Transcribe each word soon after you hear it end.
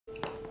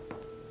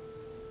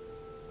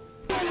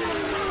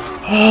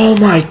Oh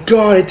my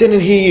god, I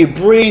didn't hear you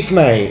breathe,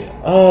 mate.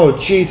 Oh,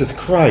 Jesus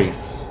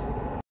Christ.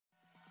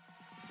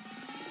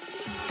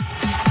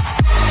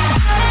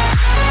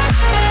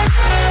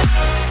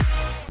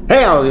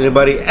 Hey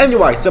everybody,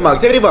 anyway, I'm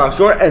Activity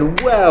Offshore, and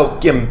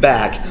welcome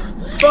back,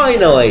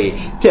 finally,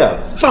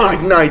 to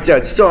Five Nights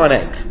at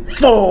Sonic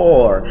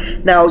 4!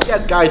 Now,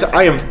 yes guys,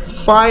 I am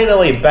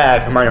finally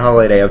back from my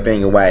holiday of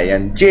being away,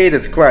 and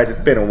Jesus Christ, it's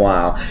been a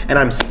while, and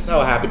I'm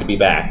so happy to be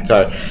back.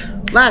 So,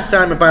 last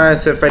time in Five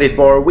Nights at Freddy's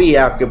 4, we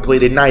have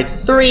completed Night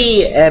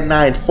 3 and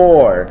Night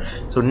 4.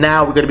 So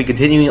now we're going to be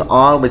continuing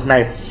on with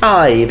Night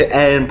 5,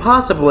 and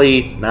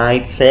possibly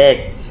Night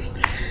 6.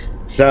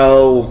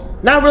 So,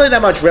 not really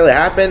that much really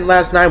happened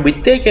last night. We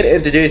did get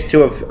introduced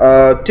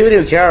to two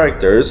new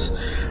characters.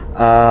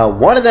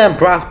 One of them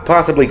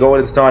possibly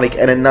Golden Sonic,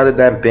 and another of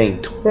them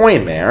being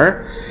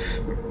Toymare.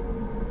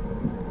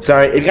 So,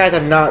 if you guys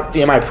have not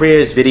seen my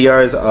previous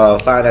videos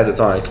of Five Nights at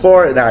Sonic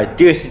 4, then I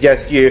do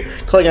suggest you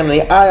click on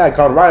the eye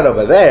icon right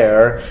over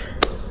there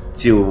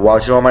to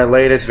watch all my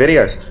latest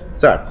videos.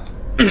 So,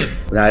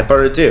 without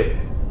further ado,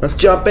 let's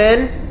jump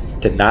in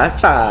to Night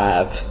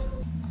 5.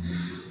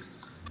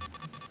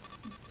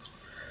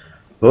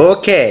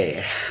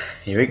 Okay,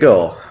 here we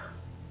go.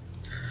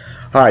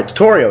 Alright,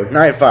 tutorial,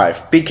 Night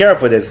 5. Be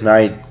careful this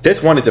night.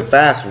 This one is a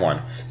fast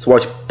one. So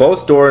watch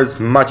both doors as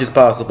much as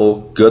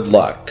possible. Good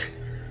luck.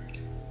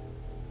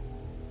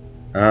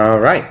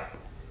 Alright.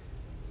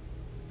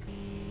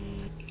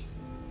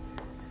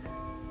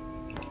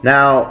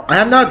 Now, I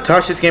have not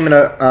touched this game in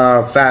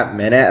a fat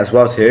minute as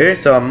well too,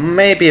 so I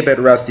may be a bit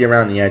rusty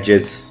around the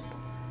edges.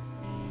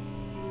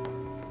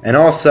 And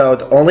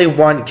also, only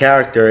one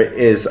character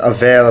is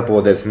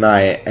available this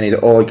night, and he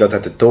only goes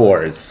at the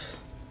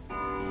doors.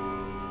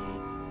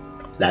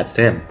 That's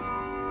him.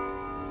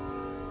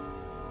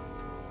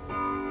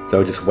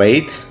 So just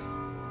wait.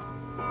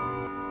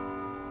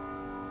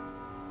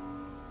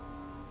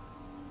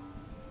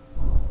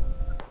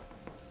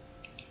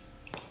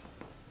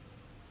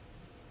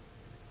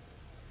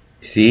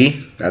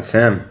 See? That's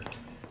him.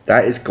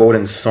 That is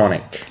Golden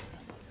Sonic.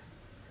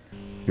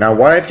 Now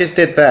what I just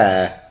did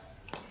there,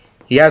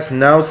 he has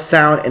no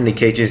sound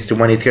indications to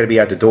when he's going to be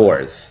at the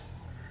doors.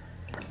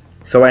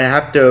 So I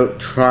have to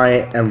try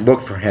and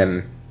look for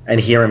him and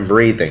hear him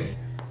breathing.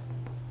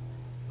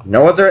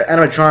 No other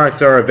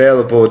animatronics are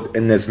available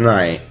in this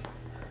night.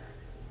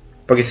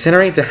 But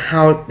considering to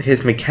how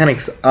his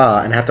mechanics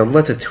are and have to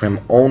listen to him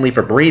only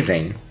for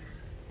breathing,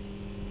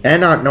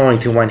 and not knowing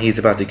to when he's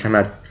about to come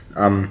out,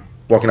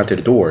 walking up to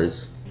the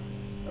doors,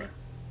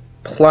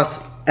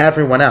 plus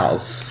everyone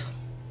else,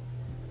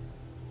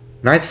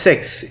 Night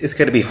 6 is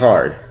going to be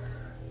hard.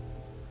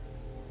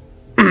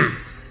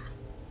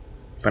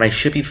 But I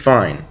should be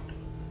fine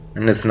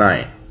in this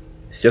night.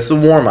 It's just a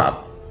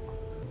warm-up.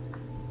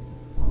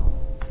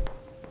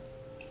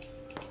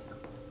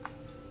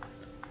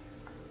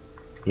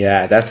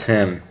 Yeah, that's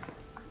him.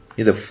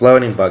 He's a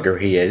floating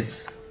bugger, he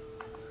is.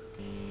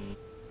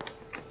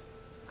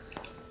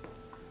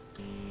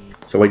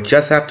 So I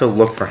just have to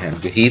look for him.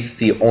 He's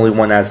the only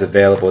one that's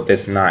available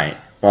this night.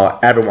 Well,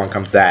 everyone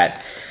comes out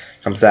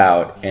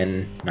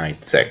in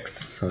Night 6.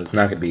 So it's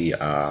not gonna be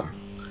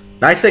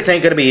Night 6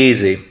 ain't gonna be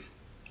easy.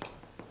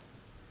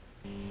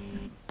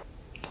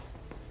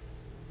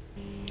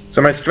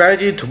 So my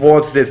strategy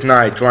towards this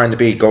night, trying to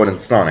beat Golden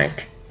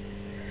Sonic,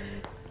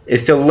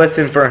 is to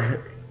listen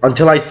for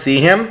until I see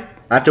him.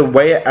 I have to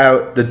wait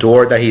out the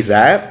door that he's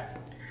at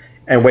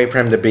and wait for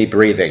him to be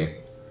breathing.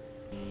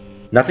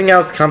 Nothing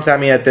else comes at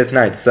me at this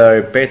night,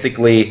 so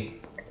basically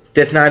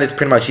this night is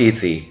pretty much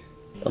easy.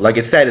 Like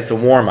I said, it's a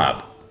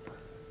warm-up.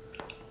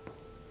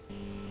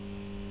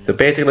 So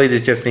basically,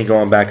 it's just me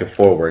going back and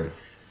forward.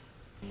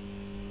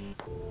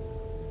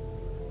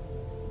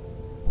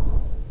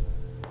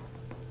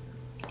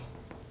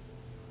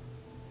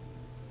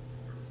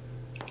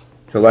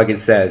 So like it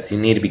says, you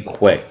need to be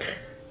quick.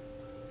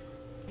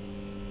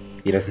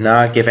 He does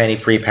not give any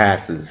free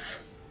passes.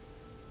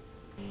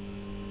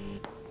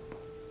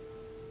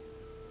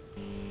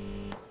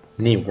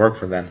 You need to work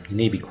for them. You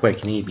need to be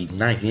quick. You need to be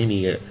nice. You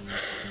need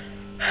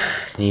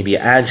to be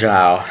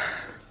agile.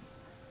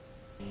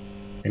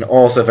 And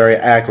also very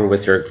accurate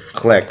with your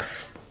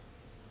clicks.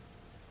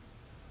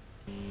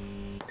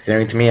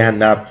 Considering to me I have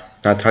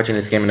not touching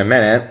this game in a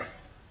minute,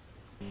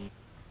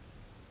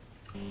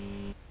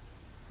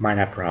 might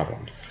have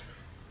problems.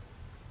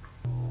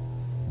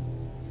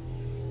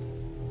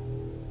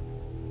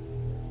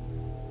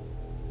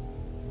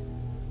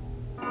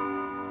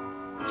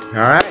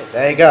 Alright,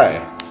 there you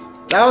go.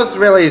 That was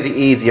really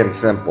easy and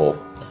simple.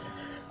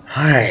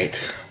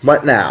 Alright,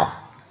 what now?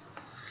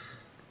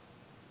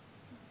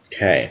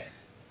 Okay.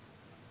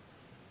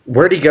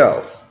 Where'd he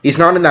go? He's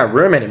not in that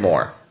room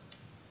anymore.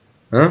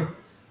 Huh?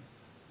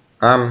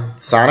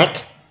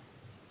 Sonic?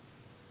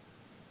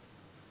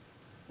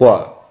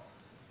 What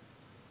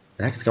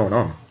the heck is going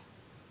on?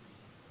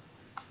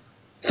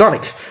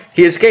 Sonic!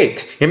 He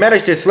escaped! He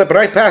managed to slip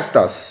right past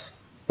us!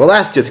 Well,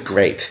 that's just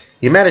great.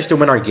 He managed to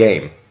win our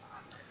game.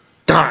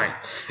 Darn!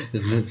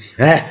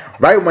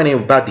 Right when he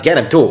was about to get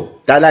him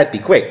too. That lad be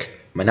quick.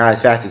 but not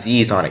as fast as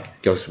E-Sonic.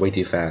 Goes way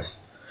too fast.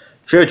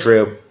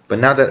 True, but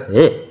now that...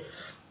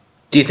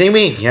 Do you think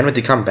we can get him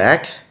to come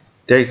back?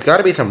 There's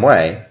gotta be some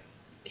way.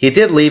 He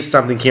did leave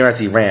something here as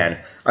he ran.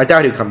 I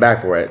doubt he'd come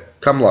back for it.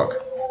 Come look.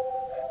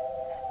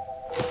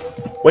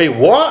 Wait,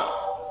 what?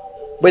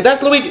 Wait,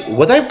 that's Luigi.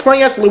 Was I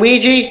playing as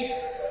Luigi?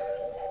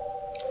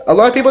 A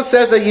lot of people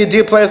says that you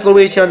do play as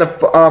Luigi on the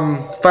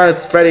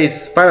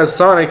Final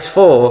Sonic's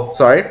full.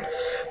 Sorry,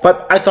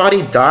 but I thought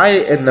he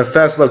died in the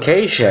first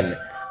location,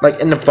 like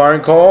in the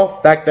foreign call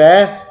back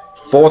there,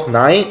 fourth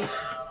night.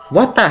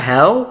 What the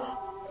hell?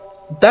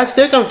 That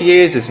still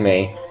confuses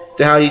me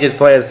to how you just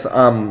play as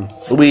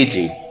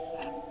Luigi.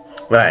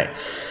 Right.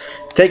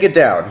 Take it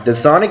down. The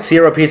Sonic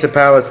Zero Pizza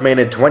Palace made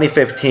in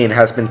 2015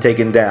 has been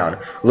taken down.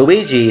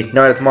 Luigi,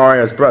 known as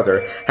Mario's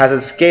brother, has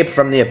escaped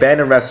from the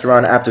abandoned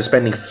restaurant after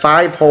spending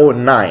 5 whole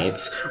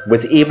nights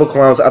with evil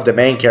clones of the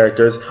main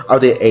characters of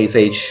the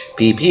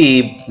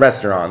HHPP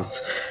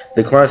restaurants.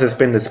 The clones has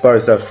been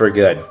disposed of for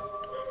good.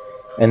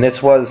 And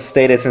this was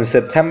stated since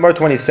September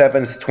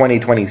 27th,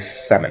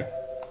 2027.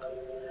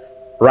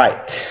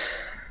 Right.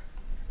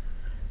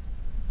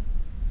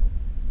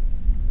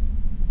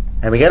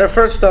 And we get our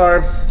first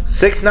star,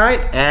 6th night,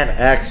 and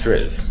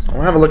extras.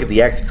 I'll have a look at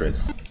the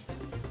extras.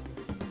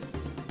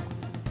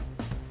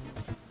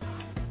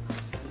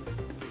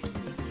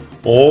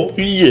 Oh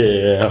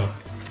yeah.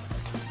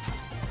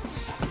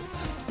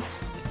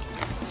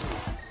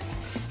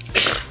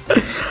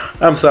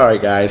 I'm sorry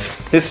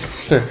guys.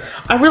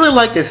 I really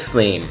like this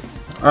theme.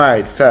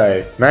 Alright,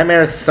 so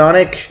Nightmare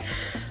Sonic.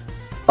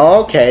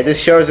 Okay,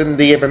 this shows in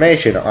the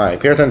information. Alright,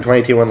 appears on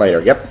 22 and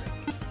later. Yep.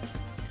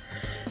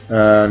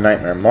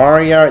 Nightmare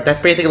Mario. That's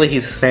basically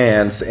his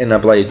stance in the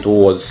Blade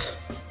Doors.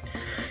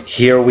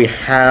 Here we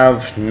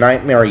have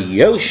Nightmare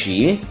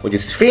Yoshi, which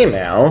is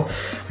female.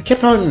 I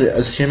kept on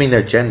assuming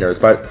their genders,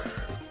 but...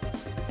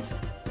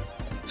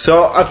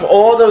 So, of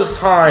all those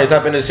times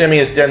I've been assuming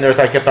his genders,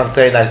 I kept on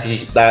saying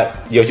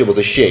that Yoshi was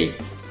a she.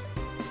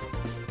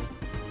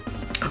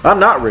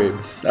 I'm not rude.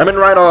 I've been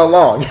right all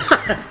along.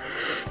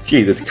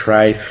 Jesus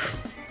Christ.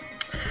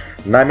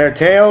 Nightmare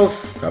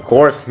Tails, of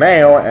course,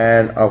 male,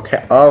 and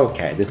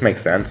okay, this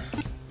makes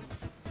sense.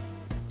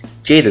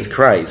 Jesus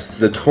Christ,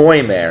 the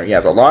Toy Mare.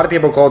 Yes, a lot of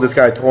people call this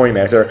guy Toy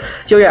Mare. So,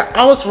 yeah,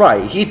 I was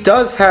right. He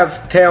does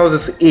have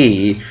Tails'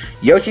 E,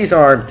 Yoshi's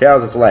arm,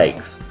 Tails'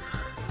 legs.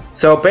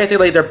 So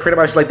basically, they're pretty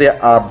much like the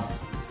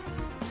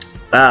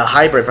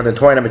hybrid from the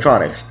Toy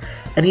animatronics.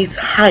 And his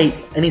height,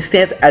 and he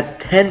stands at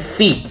 10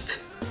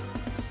 feet.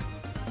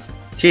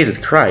 Jesus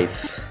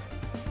Christ.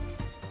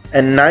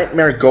 And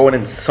Nightmare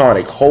Golden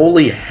Sonic,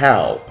 holy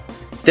hell.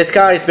 This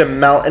guy's been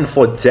mounting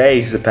for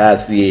days the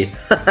past year.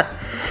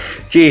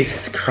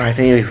 Jesus Christ,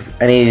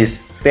 and he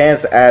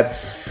stands at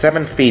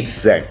 7 feet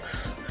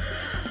 6.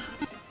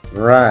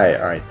 Right,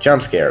 alright,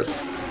 jump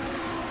scares.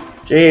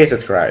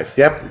 Jesus Christ,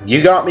 yep,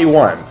 you got me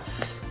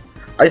once.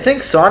 I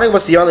think Sonic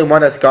was the only one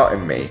that's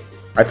gotten me.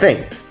 I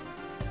think.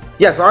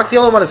 Yeah, Sonic's the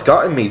only one that's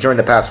gotten me during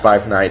the past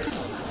 5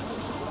 nights.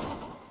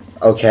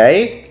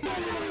 Okay.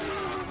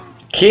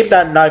 Keep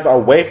that knife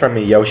away from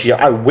me, Yoshi.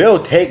 I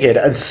will take it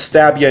and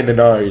stab you in the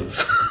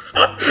nose.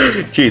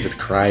 Jesus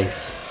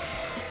Christ.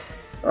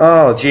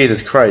 Oh,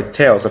 Jesus Christ.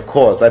 Tails, of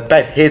course. I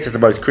bet his is the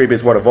most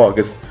creepiest one of all,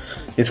 because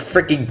his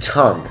freaking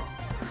tongue.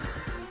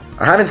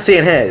 I haven't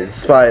seen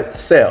his, but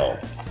still.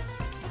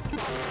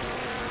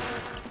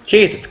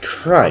 Jesus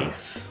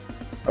Christ.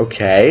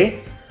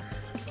 Okay.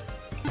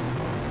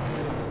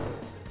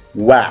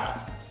 Wow.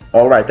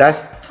 Alright,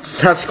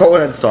 that's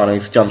Golden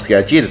Sonic's jump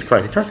scare. Jesus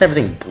Christ, he turns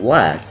everything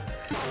black.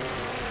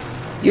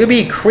 You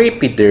be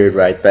creepy dude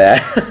right there.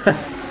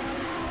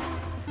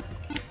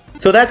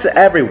 So that's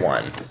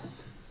everyone.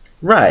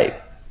 Right.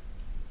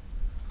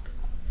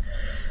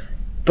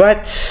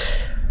 But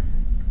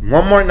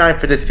one more night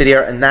for this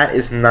video, and that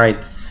is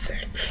night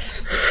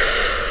 6.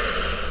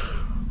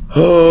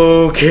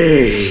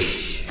 Okay.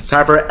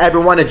 Time for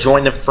everyone to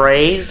join the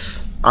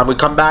phrase. I'm gonna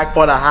come back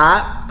for the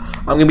hat.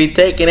 I'm gonna be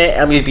taking it,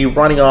 I'm gonna be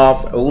running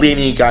off,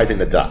 leaving you guys in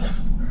the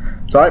dust.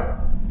 So,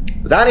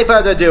 without any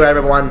further ado,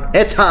 everyone,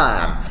 it's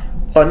time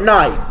for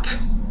night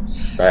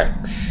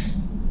 6.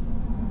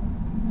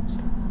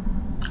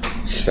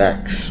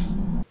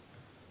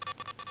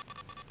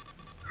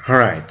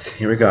 Alright,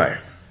 here we go.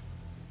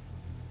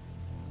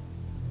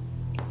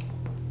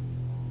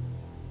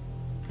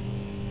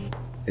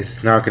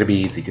 It's not going to be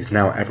easy because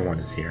now everyone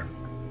is here.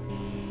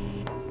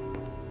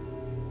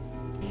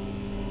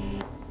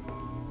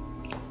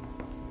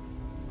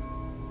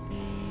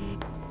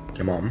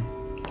 Come on.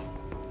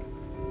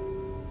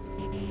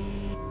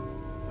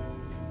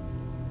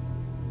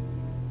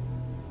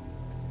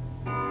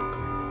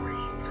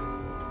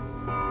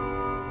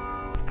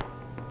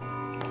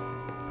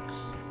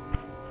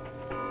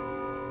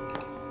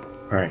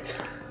 Alright.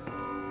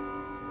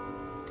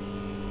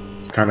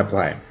 It's time to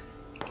play.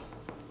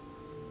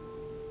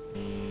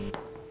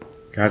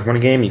 Guys, want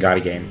a game? You got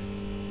a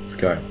game. Let's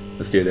go.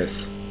 Let's do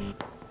this.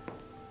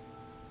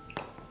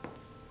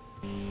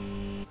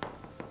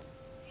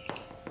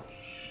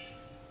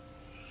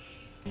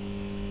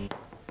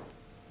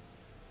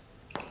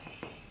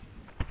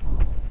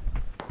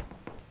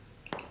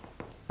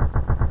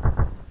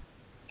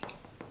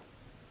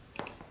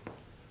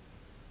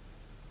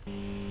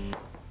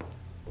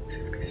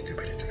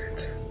 stupid, isn't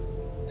it?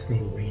 It's me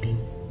waiting.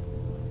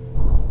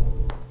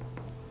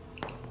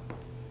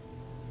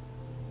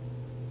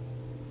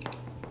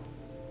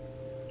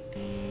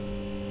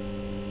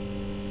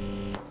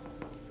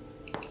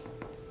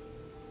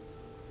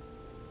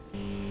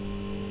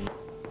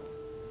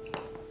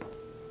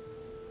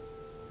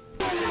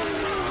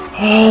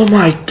 Oh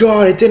my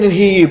god, I didn't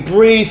hear you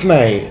breathe,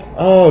 mate.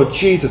 Oh,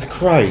 Jesus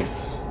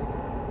Christ.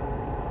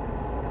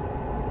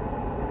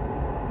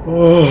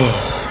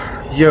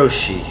 Oh,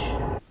 Yoshi.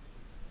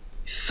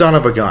 Son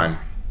of a gun.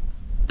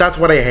 That's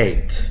what I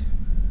hate.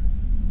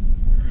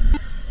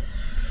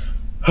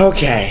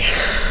 Okay.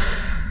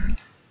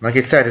 Like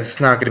I said,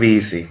 it's not gonna be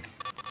easy.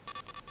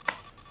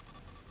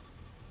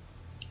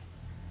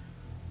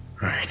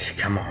 Alright,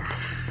 come on.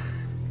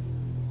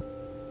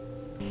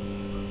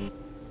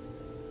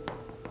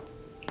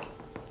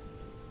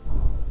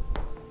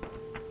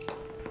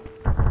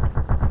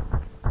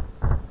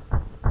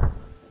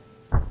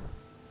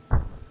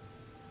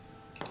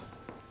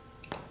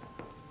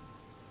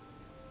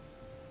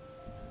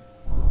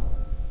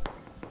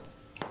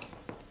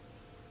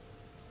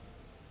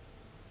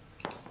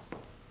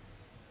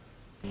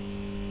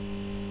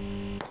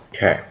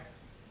 Okay.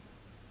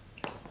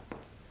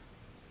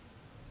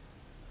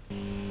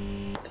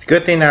 It's a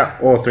good thing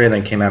that all three of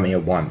them came at me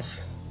at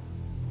once.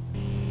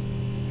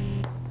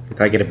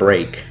 Because I get a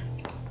break.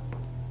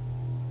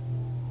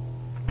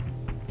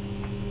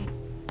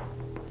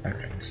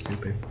 Okay,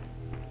 stupid.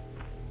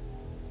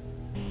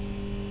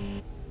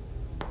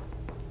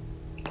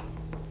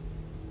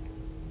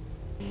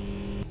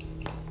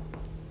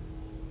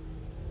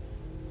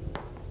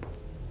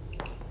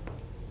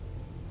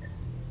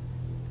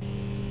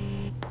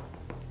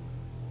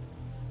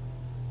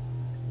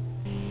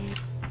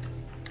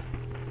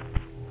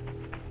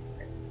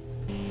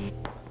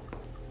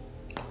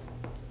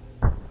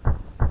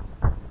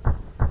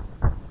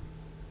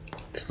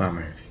 Smart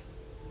move.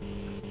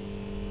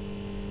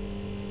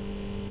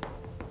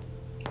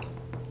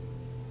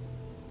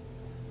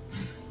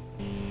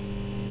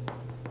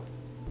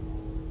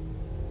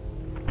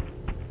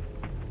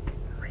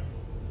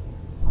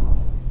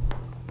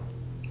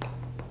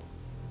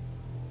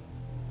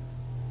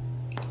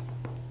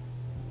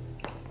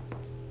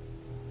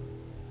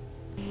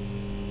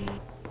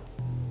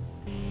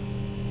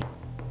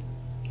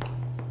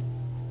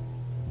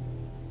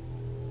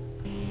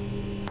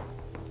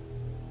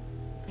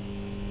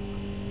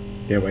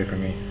 Get away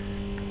from me.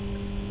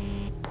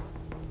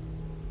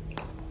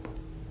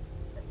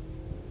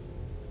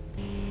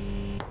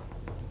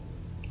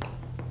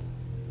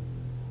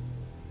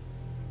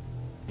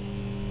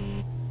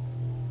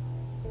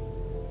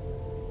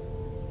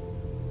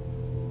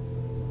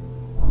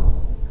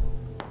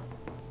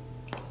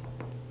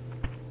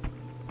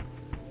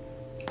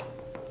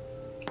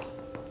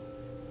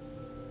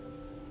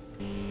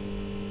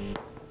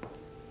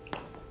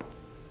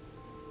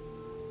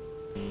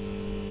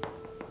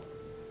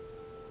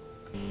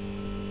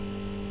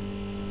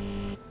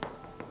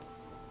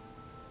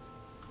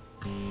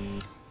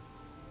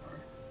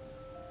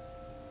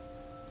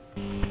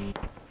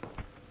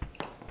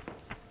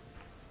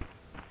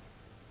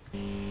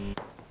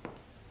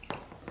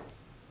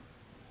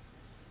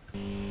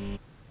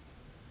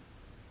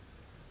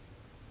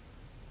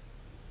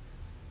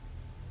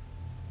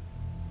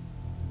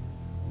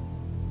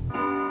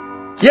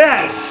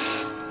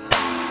 Yes!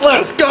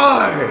 Let's go!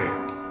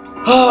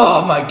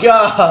 Oh my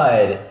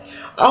god!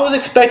 I was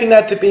expecting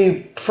that to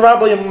be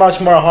probably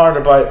much more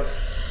harder, but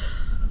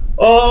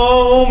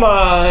oh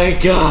my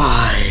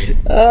god!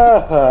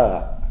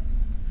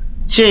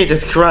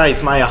 Jesus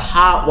Christ, my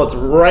heart was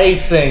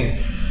racing.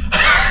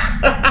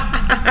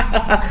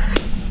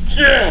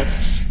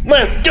 Yes!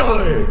 Let's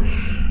go!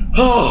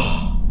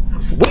 Oh,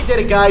 we did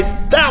it, guys.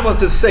 That was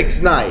the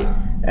 6th night.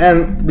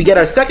 And we get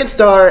our 2nd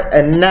star,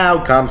 and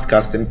now comes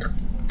custom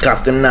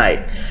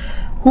night.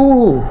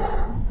 Whew.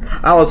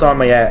 I was on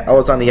the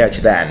edge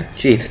then.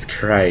 Jesus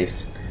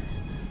Christ.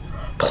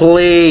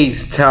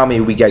 Please tell me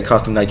we get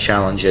custom night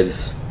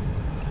challenges.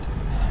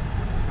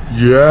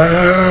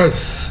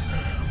 Yes!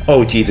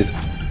 Oh Jesus.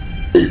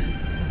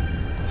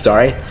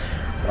 Sorry.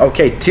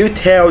 Okay,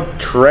 2-tailed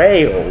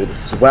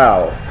trails.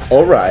 Wow.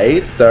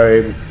 Alright,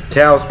 so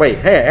tails, wait,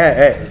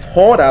 hey,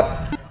 hold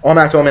up. On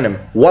max or minimum.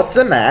 What's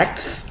the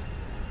max?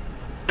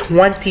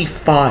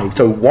 25.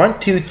 So 1,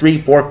 2,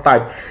 3, 4,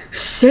 5,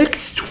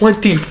 6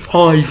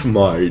 25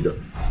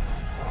 mode.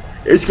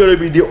 It's gonna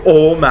be the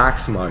all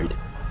max mode.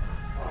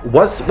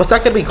 What's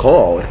that gonna be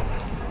called?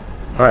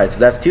 Alright, so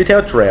that's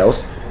 2-tailed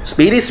trails,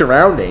 speedy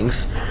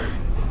surroundings,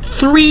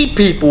 3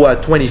 people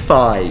at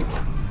 25.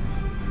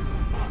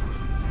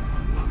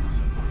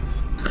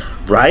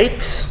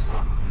 Right?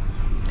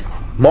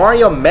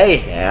 Mario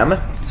Mayhem.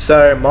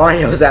 So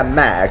Mario's at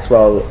max.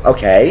 Well,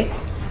 okay.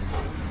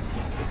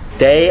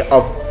 Day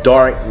of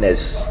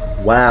Darkness.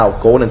 Wow,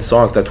 Golden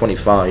Songs at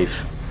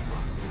 25.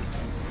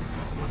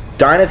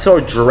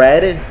 Dinosaur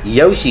Dread.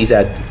 Yoshi's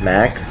at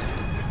max.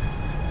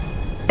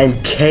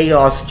 And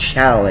Chaos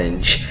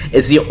Challenge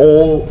is the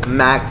all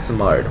max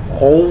mode.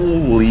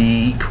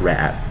 Holy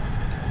crap.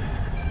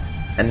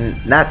 and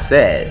that's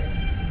it.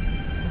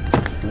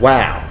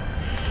 Wow.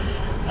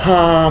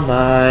 Oh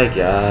my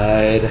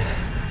god.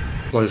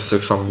 Play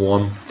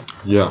 6-on-1.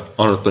 Yeah,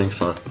 I don't think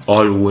so.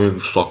 I win,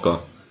 sucker.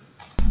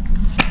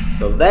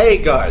 So there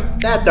you go.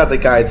 That does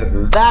it, guys.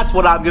 That's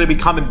what I'm gonna be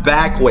coming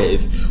back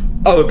with.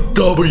 A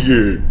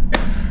W.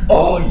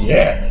 Oh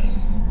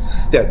yes.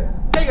 So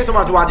thank you so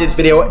much for watching this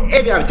video.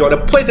 If you have enjoyed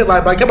it, please hit the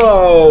like button. Come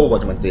on. What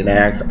do you want to see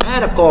next?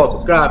 And of course,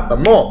 subscribe for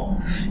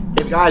more.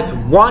 If you guys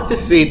want to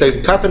see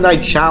the Custom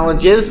Night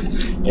challenges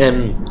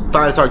in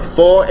Final Stars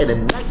 4 in the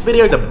next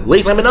video, then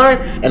please let me know,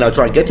 and I'll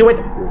try and get to it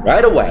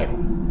right away.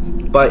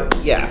 But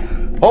yeah,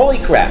 holy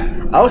crap!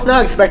 I was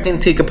not expecting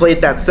to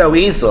complete that so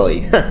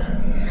easily.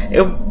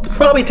 It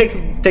probably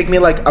take me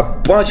like a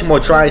bunch more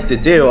tries to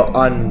do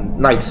on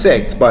night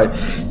 6, but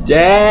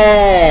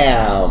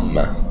damn.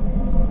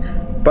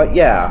 But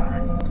yeah.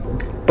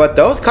 But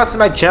those custom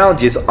night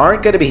challenges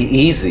aren't going to be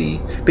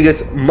easy,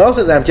 because most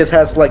of them just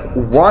has like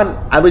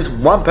at least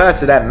one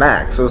person at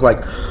max. So it's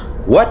like,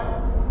 what?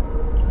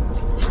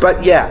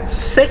 But yeah,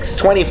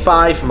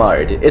 625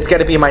 mode. It's going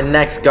to be my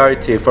next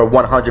go-to for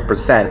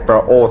 100%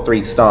 for all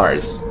 3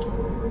 stars.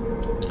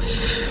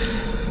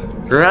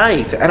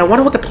 Right, and I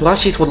wonder what the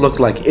plushies would look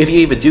like if you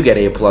even do get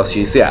 8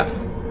 plushies. Yeah.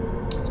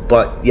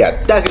 But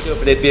yeah, that's gonna do it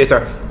for this video,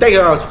 sir.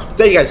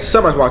 Thank you guys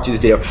so much for watching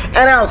this video,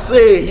 and I'll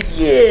see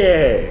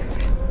you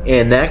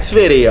in next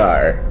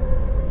video.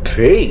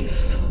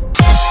 Peace.